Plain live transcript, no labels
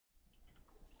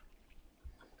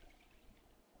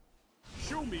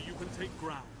Show me you can take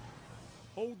ground.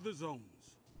 Hold the zones.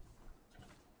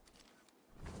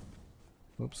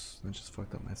 Oops, I just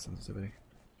fucked up my sensitivity.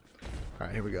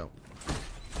 Alright, here we go.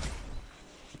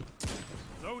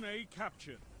 Zone A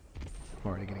captured.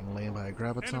 I'm already getting laid by a Enemy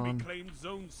graviton. claimed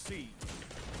Zone C.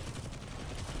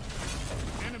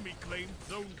 Enemy claimed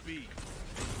Zone B.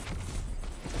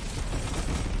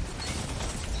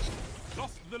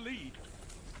 Lost the lead.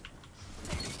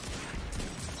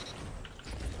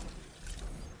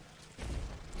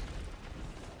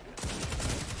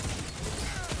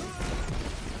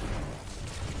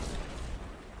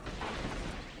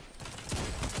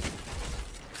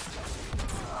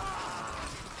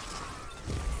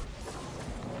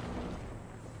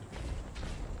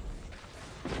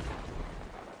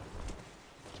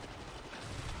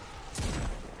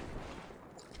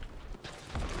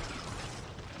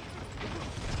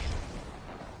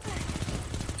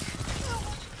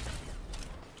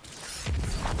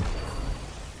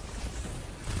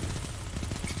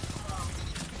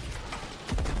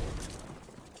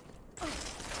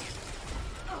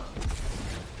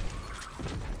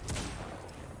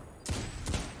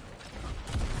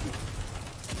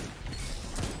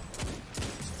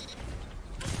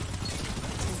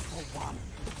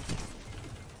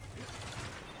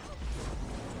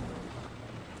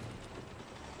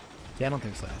 Yeah, I don't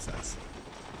think so, SS.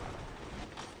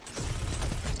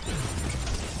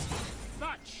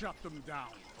 That shut them down.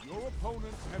 Your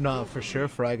opponents have No, for sure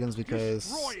Fragons, because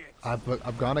Destroy it.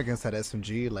 I've gone against that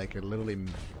SMG, like it literally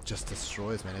just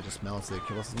destroys, man. It just melts the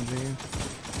kill SMG.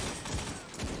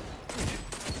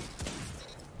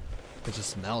 It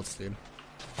just melts, dude.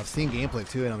 I've seen gameplay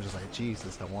too, and I'm just like,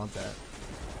 Jesus, I want that.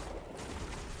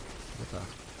 What the?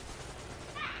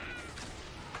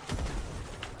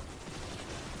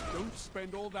 Don't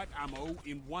spend all that ammo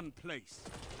in one place.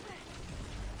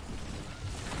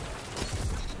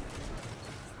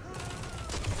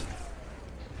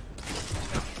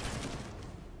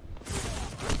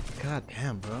 God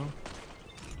damn, bro.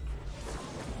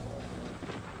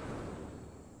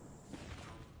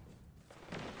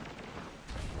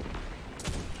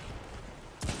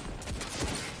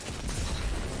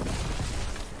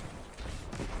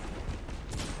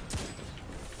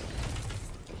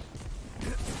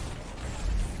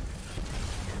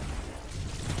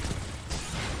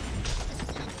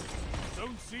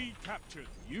 Zone C captured.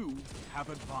 You have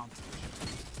advantage.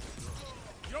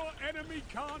 Your enemy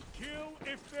can't kill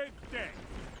if they're dead.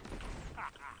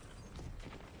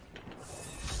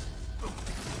 2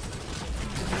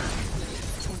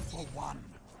 for 1.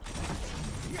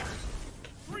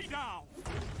 3 down.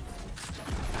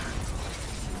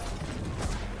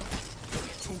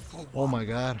 2 for 1. Oh my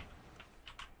god.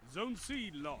 Zone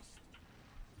C lost.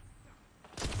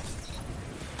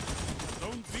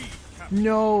 Zone B captured.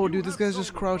 No, You dude, this have guy's just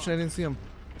zone crouching. I advantage. didn't see him.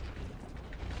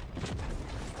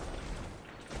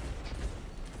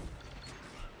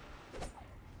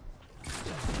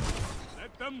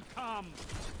 Let them come.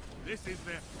 This is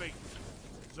their fate.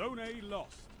 Zone A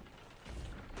lost.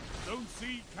 Zone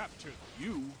C captured.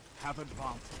 You have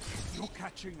advantage. You're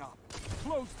catching up.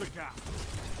 Close the gap.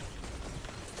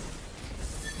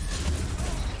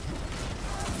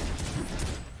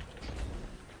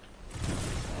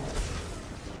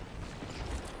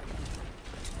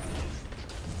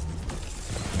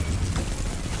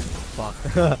 Fuck.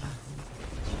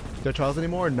 Do I trials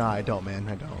anymore? Nah, I don't, man.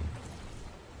 I don't.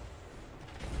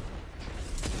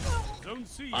 Zone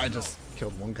C I lost. just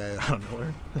killed one guy out of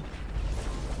nowhere.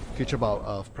 Future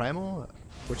about Primal?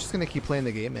 We're just gonna keep playing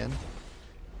the game, man.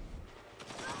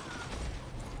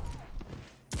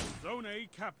 Zone A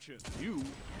captured. You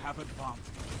have advantage.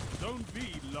 Zone B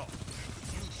lost.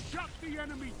 You shut the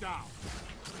enemy down.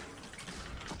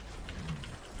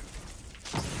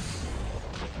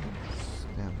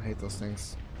 Damn, I hate those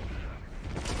things.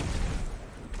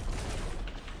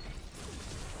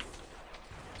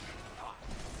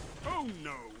 Oh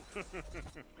no!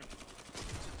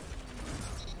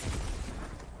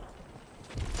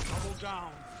 Double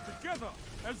down. Together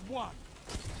as one.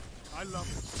 I love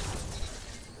it.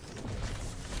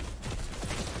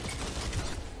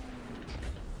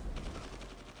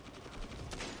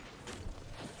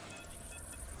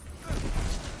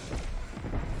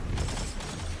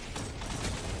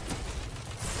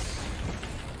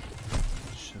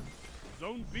 Shit.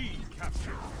 Zone B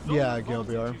captured. Zone Yeah, advantage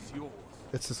Gilbr. is yours.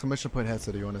 It's the submission point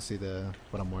headset. You want to see the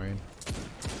what I'm wearing?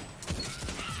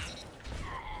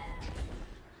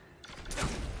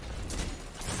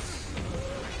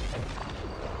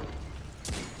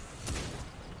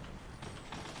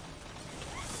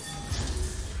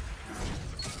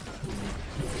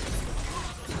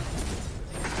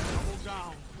 Double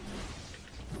down.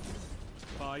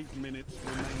 5 minutes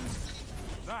remaining.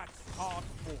 That's hard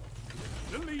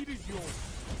fought. The lead is yours.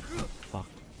 Fuck.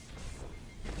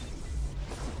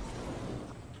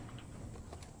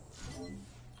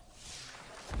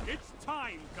 It's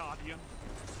time, Guardian.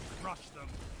 Crush them.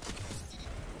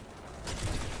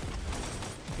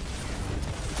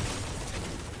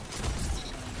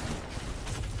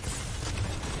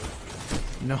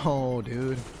 No,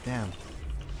 dude. Damn.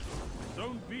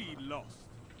 Zone B lost.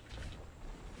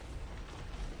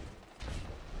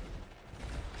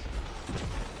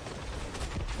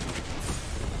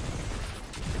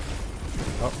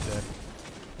 Oh, dead.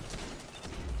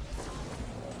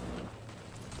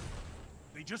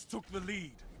 They just took the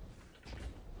lead.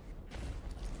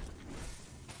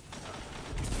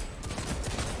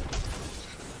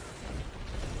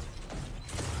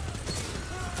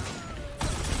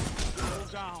 All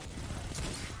down.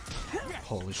 Yes.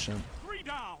 Holy shit. 3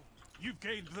 down. You've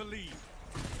gained the lead.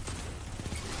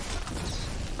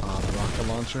 The rocket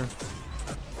launcher.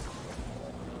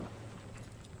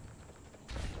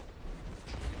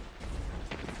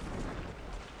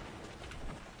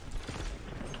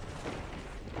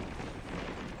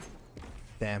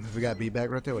 Damn, if we got beat back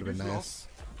right there, would have been nice.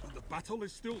 The battle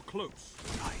is still close.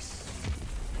 Nice.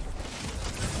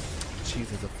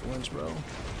 Jesus, a flinch, bro.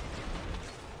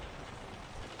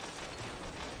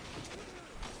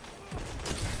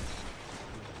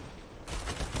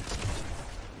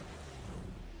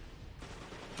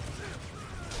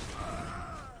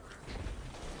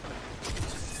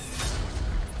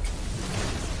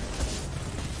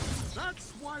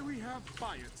 That's why we have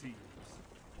fire teams.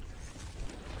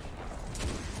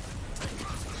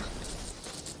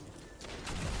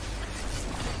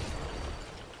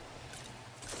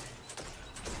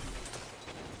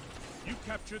 You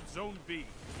captured Zone B.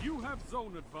 You have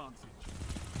zone advantage.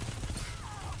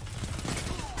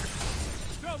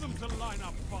 Tell them to line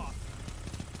up fast.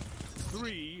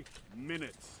 3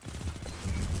 minutes.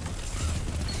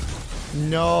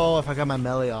 No, if I got my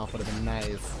melee off, would have been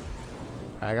nice.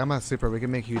 Alright, I got my super. We can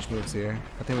make huge moves here.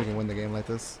 I think we can win the game like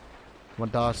this. I'm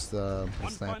gonna dodge the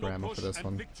sniper ammo for this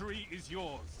one. Victory is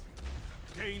yours.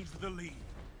 Gains the lead.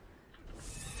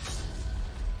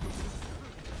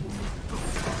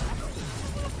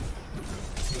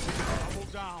 Double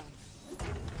down.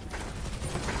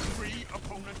 3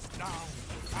 opponents down.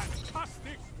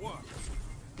 Fantastic work.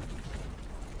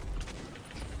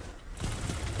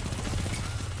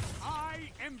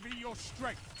 I envy your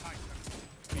strength, Titan.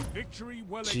 A victory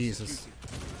well Jesus.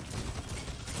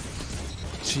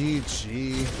 executed.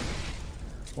 GG.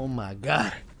 Oh my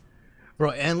god.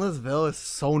 Bro, Endlessville is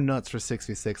so nuts for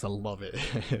 6v6. I love it.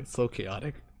 It's so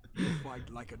chaotic. You fight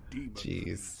like a demon.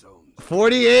 Jeez.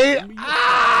 48?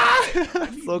 Ah!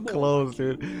 So close,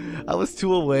 dude. I was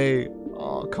 2 away.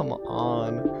 Oh, come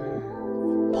on.